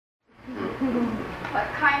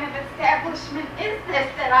what kind of establishment is this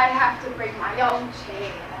that I have to bring my own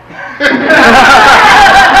chair?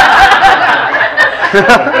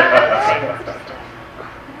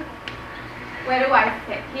 Where do I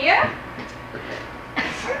sit? Here?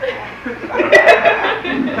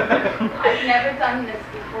 I've never done this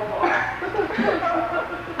before.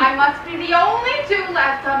 I must be the only Jew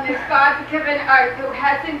left on this God-given earth who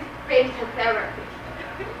hasn't been to therapy.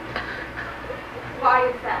 Why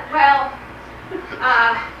is that? Well,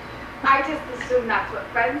 I just assume that's what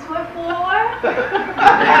friends were for.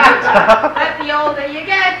 But the older you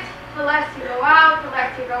get, the less you go out, the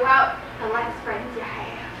less friends you have.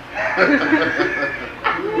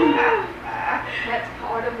 That's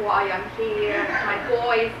part of why I'm here. My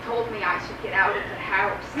boys told me I should get out of the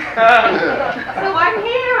house. So I'm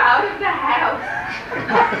here out of the house.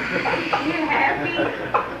 You happy?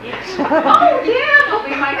 Yeah. Oh yeah, they'll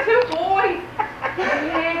be my two boys.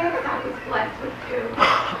 Yes, I was blessed with two.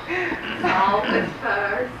 Saul was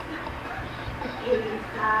first. He's,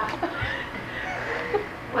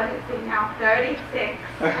 what is he now? 36,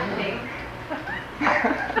 I think.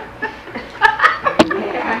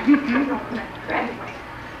 Yeah, I don't remember. Anyway,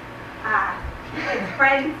 his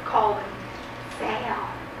friends call him Sal.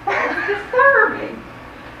 It's disturbing.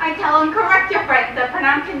 I tell him, correct your friend, they're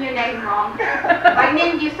pronouncing your name wrong. I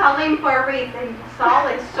named you Salim for a reason. Saul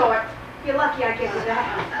is short. You're lucky I give you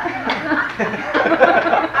that.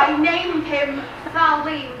 I named him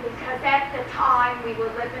Salim because at the time we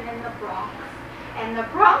were living in the Bronx. And the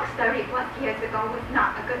Bronx 30 plus years ago was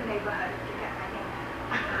not a good neighborhood, if you get my name.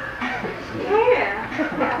 Yeah.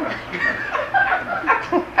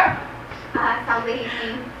 Salim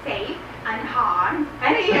means safe, unharmed,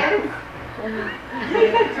 and he is.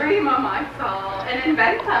 He's a dreamer, my soul, an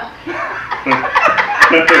inventor.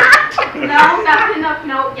 No, not enough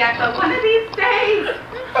note yet, but one of these days,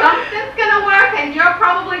 something's gonna work and you're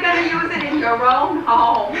probably gonna use it in your own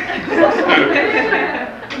home.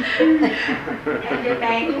 And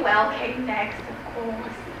Emmanuel came next, of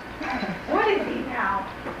course. What is he now?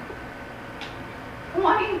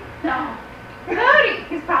 20? No. 30.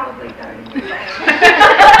 He's probably 30 years old.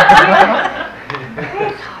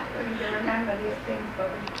 It's hard for me to remember these things,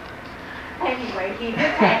 but anyway, he's a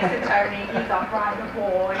tax attorney. He's a private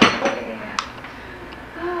boy. Yeah.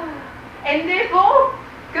 And they're both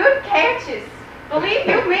good catches. Believe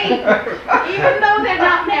you me. Even though they're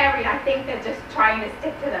not married, I think they're just trying to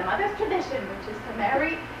stick to their mother's tradition, which is to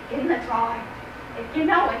marry in the tribe. If you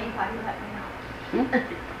know anybody, let me know.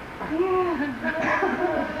 Yeah.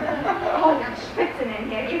 Oh, you're schwitzing in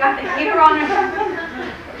here. You got the heater on or something?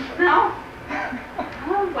 No?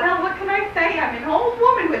 Oh, well, what can I say? I'm an old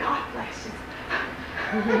woman with hot flashes.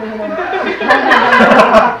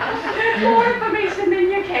 More information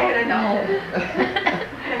than you care to know.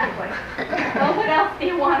 Anyway, well, what else do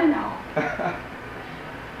you want to know?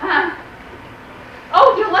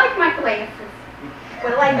 Oh, you like my glasses?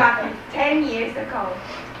 Well, I got them 10 years ago.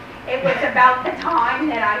 It was about the time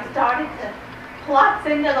that I started to plots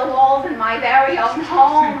into the walls in my very own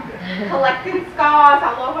home, collecting scars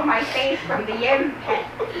all over my face from the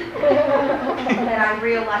impact. That I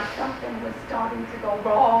realized something was starting to go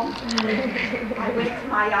wrong. I went to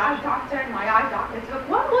my eye doctor, and my eye doctor took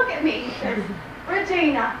one look at me. He says,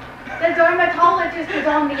 Regina, the dermatologist is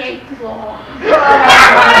on the 8th floor.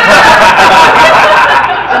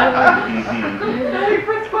 So he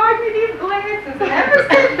prescribed me these glasses, and ever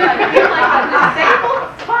since then, I feel like a disabled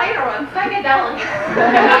spider on psychedelics.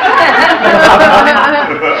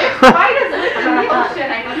 Spiders live in the ocean.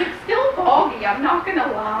 I mean, it's still foggy, I'm not going to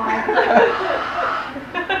lie.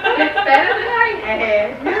 It's better than I had.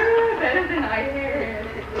 Yeah, better than I had.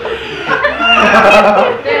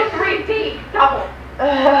 They're 3D, double.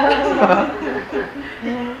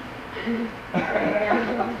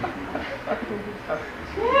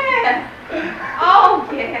 Yeah. Oh,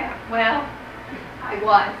 yeah. Well, I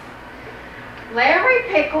was. Larry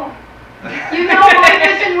Pickel. You know, my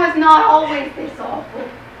vision was not always this awful.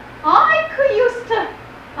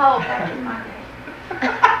 Back in my day.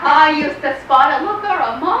 I used to spot a looker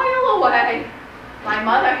a mile away. My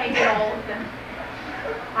mother hated all of them.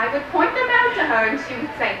 I would point them out to her and she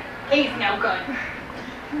would say, he's no good.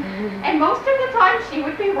 And most of the time she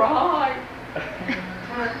would be right.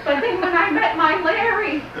 But then when I met my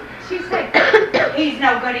Larry, she said, he's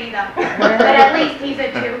no good either. But at least he's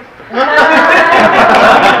a Jew.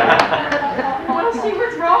 Well, she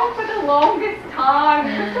was wrong for the longest time.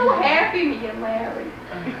 We were so happy, me and Larry.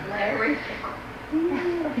 Larry.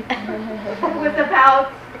 It was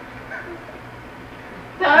about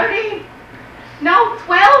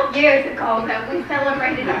 12 years ago that we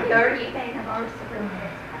celebrated our 30th anniversary.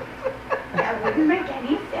 That That wouldn't make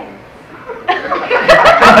any sense. Boys,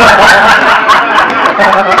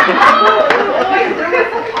 there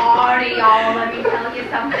was a party, y'all. Let me tell you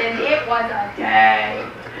something. It was a day.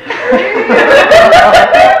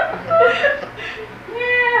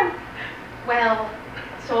 Yeah. Well,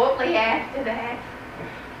 shortly after that,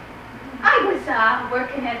 I was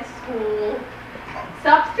working at a school.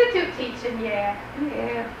 Substitute teaching, yeah.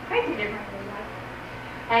 I didn't really like it.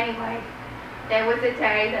 Anyway, there was a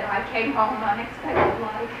day that I came home unexpected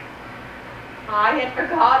like. I had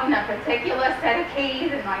forgotten a particular set of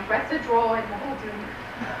keys in my dresser drawer in the bedroom.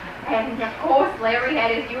 And of course, Larry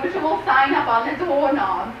had his usual sign up on the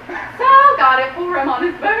doorknob. So I got it for him on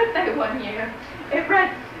his birthday one year. It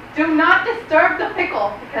read, "Do not disturb the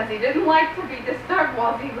pickle," because he didn't like to be disturbed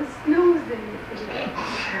while he was snoozing.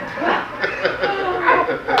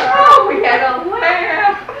 Oh, we had a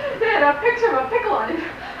laugh. They had a picture of a pickle on it.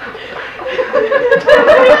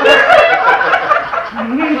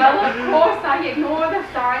 Well, of course, I ignored the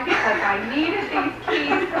sign because I needed these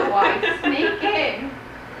keys, so I sneak in.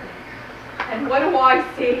 And what do I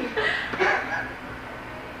see?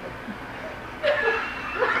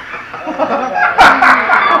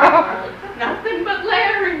 Nothing but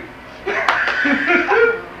Larry.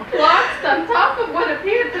 Locked on top of what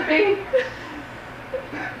appeared to be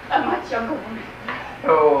a much younger woman.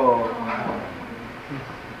 Oh.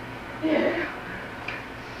 Yeah.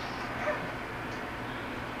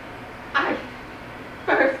 I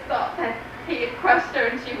first thought that he had crushed her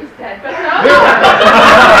and she was dead, but no. She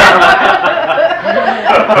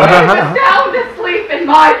was sound asleep in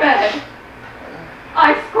my bed.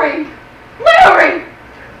 I screamed, "Larry!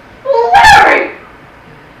 Larry!"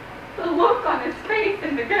 The look on his face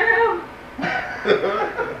in the gown.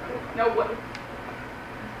 No way.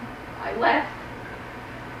 I left.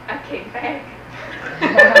 I came back.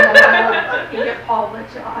 He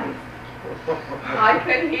apologized. I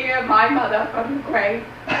could hear my mother from the grave.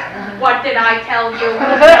 "What did I tell you?"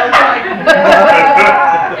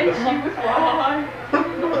 And she was right.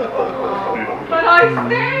 But I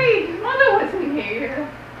stayed. Mother wasn't here.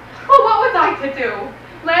 Well, what was I to do?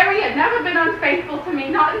 Larry had never been unfaithful to me,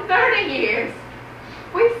 not in 30 years.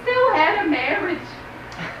 We still had a marriage.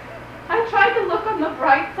 I tried to look on the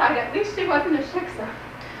bright side. At least she wasn't a shiksa.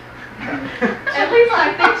 At least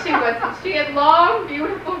I think she wasn't. She had long,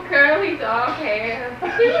 beautiful, curly dog hair.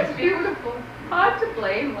 She was beautiful. Hard to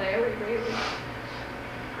blame Larry, really.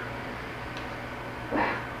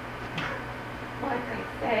 Well, like I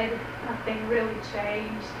said, nothing really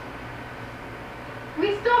changed.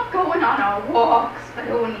 We stopped going on our walks, but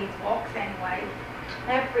who needs walks anyway?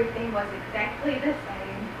 Everything was exactly the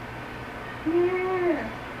same. Yeah.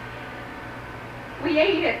 We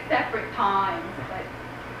ate at separate times, but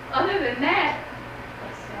other than that,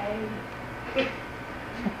 the same.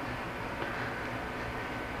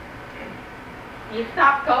 You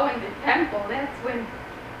stop going to temple, that's when...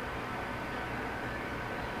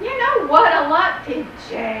 You know what? A lot did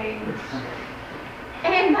change.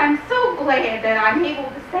 And I'm so glad that I'm able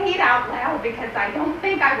to say it out loud because I don't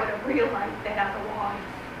think I would have realized that otherwise.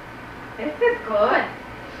 This is good.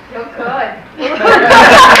 You're good.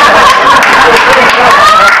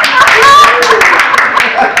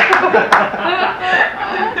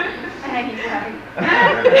 Anyway.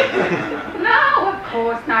 No, of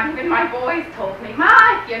course, not even my boys told me,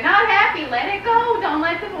 "Ma, if you're not happy, let it go. Don't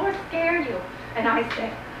let divorce scare you." And I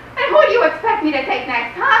said, "And who do you expect me to take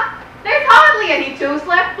next, huh? There's hardly any Jews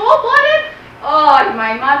left, full-blooded." Oh,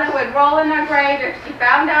 my mother would roll in her grave if she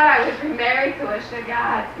found out I was remarried to a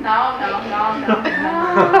Shagat. No.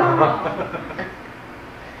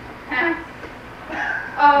 Huh?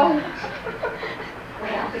 Oh.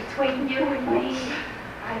 Well, between you and me,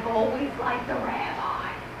 I've always liked the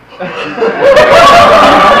rabbi. Well,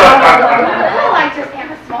 I just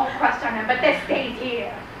have a small crush on him, but this stays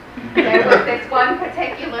here. There was this one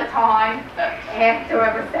particular time after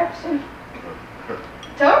a reception.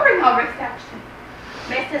 During a reception,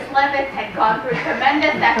 Mrs. Levitt had gone through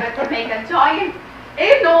tremendous effort to make a giant,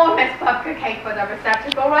 enormous pumpkin cake for the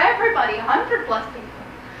reception for everybody, 100+ people.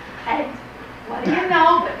 And what do you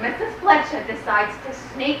know, but Mrs. Fletcher decides to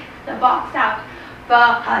sneak the box out for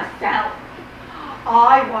herself.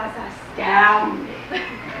 I was astounded.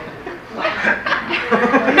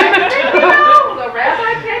 Next thing you know, the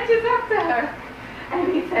rabbi catches up to her, and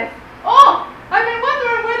he says, "Oh, I've been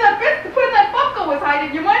wondering where that buckle was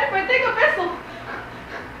hiding. You mind if I take a whistle?"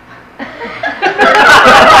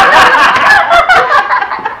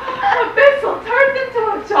 A whistle turned into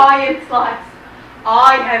a giant slice.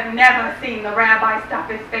 I have never seen the rabbi stuff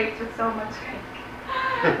his face with so much cake.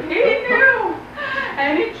 He knew,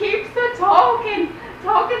 and he keeps talking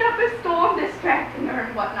up the storm distracting her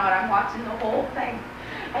and whatnot. I'm watching the whole thing.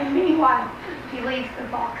 And meanwhile, he leaves the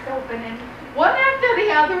box open, and one after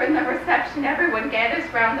the other in the reception, everyone gathers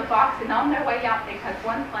around the box, and on their way out, they cut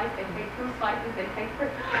one slice, they take 2 slices, and take 3.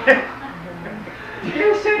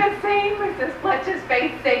 You should have seen Mrs. Fletcher's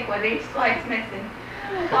face sink with each slice missing.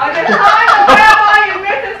 By the time the rabbi and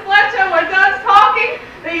Mrs. Fletcher were done talking,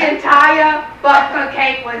 the entire butter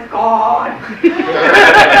cake was gone.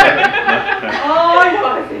 I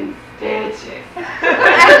was in stitches.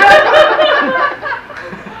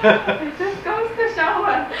 It just goes to show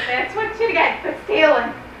us that's what you get for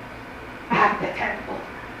stealing at the temple.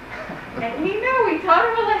 And he knew. He taught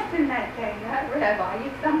her a lesson that day. That rabbi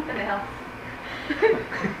is something else.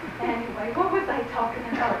 Anyway, what was I talking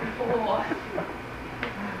about before?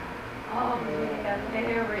 Oh yeah,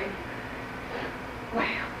 Larry.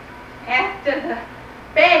 Well, after the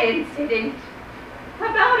bed incident,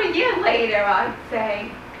 about a year later, I'd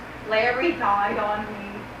say, Larry died on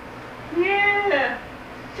me. Yeah.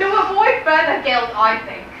 To avoid further guilt, I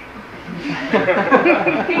think.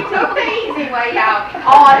 He took the easy way out,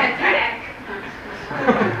 heart attack.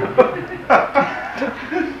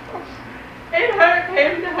 It hurt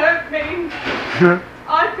him to hurt me.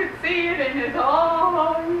 I could see it in his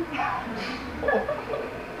eyes.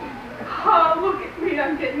 Oh, look at me,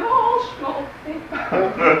 I'm getting all schmaltzy.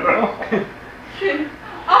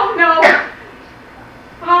 Oh no,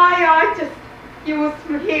 I just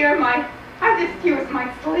use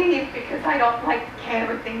my sleeve because I don't like to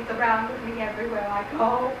carry things around with me everywhere I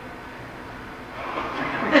go.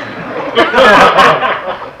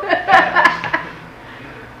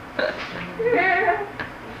 Yeah,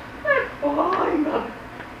 that's fine, but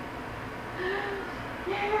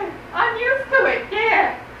yeah, I'm used to it,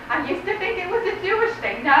 yeah. I used to think it was a Jewish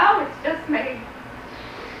thing. Now it's just me.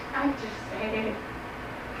 I'm just sad.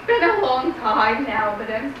 It's been a long time now, but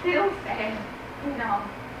I'm still sad, you know.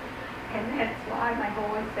 And that's why my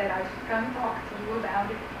boy said I should come talk to you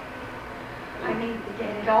about it. I need to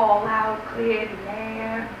get it all out, clear the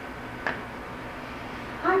air.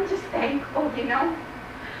 I'm just thankful, you know,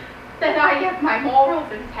 that I have my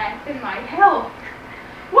morals intact and my health.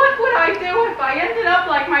 What would I do if I ended up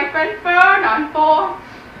like my friend Fern on 4,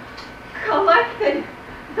 collecting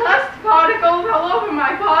dust particles all over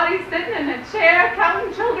my body, sitting in a chair,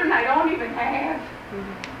 counting children I don't even have?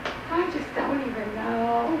 I just don't even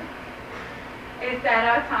know. Is that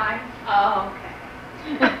our time? Oh, okay.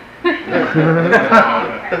 Okay, I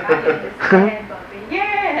understand, Bubby.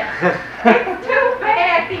 Yeah, it's too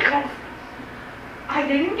bad because I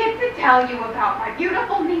didn't get to tell you about my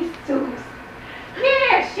beautiful niece, Suze.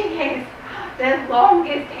 Yeah, she has the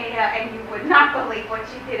longest hair, and you would not believe what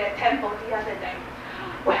she did at Temple the other day.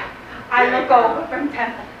 Well, I look over from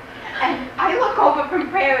Temple, and I look over from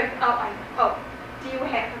prayer, and do you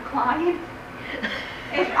have a client?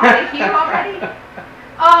 Is I here already?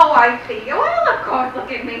 Oh, I see. Well, of course,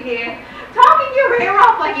 look at me here. Talking your hair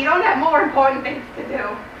off like you don't have more important things to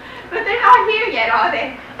do. But they're not here yet, are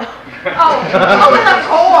they? Oh,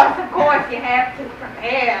 well, of course, you have to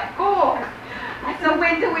prepare, of course. So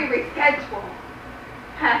when do we reschedule?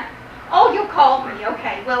 Huh? Oh, you called me.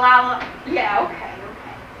 Okay, well, okay.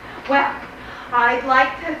 Well, I'd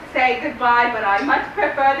like to say goodbye, but I much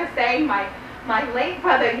prefer to say my late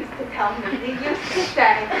brother used to tell me, he used to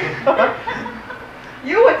say,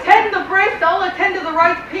 you attend the bris, I'll attend to the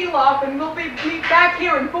rice pilaf, and we'll be back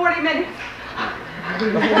here in 40 minutes. Do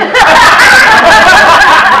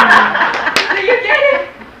you get it?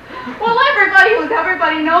 Well,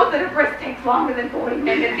 everybody knows that a bris takes longer than 40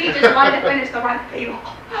 minutes. He just wanted to finish the rice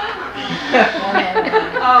pilaf.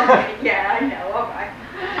 Okay, yeah, I know, all right.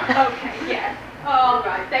 Okay, yes, all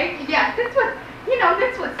right, thank you. Yes, this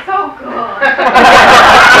was so good.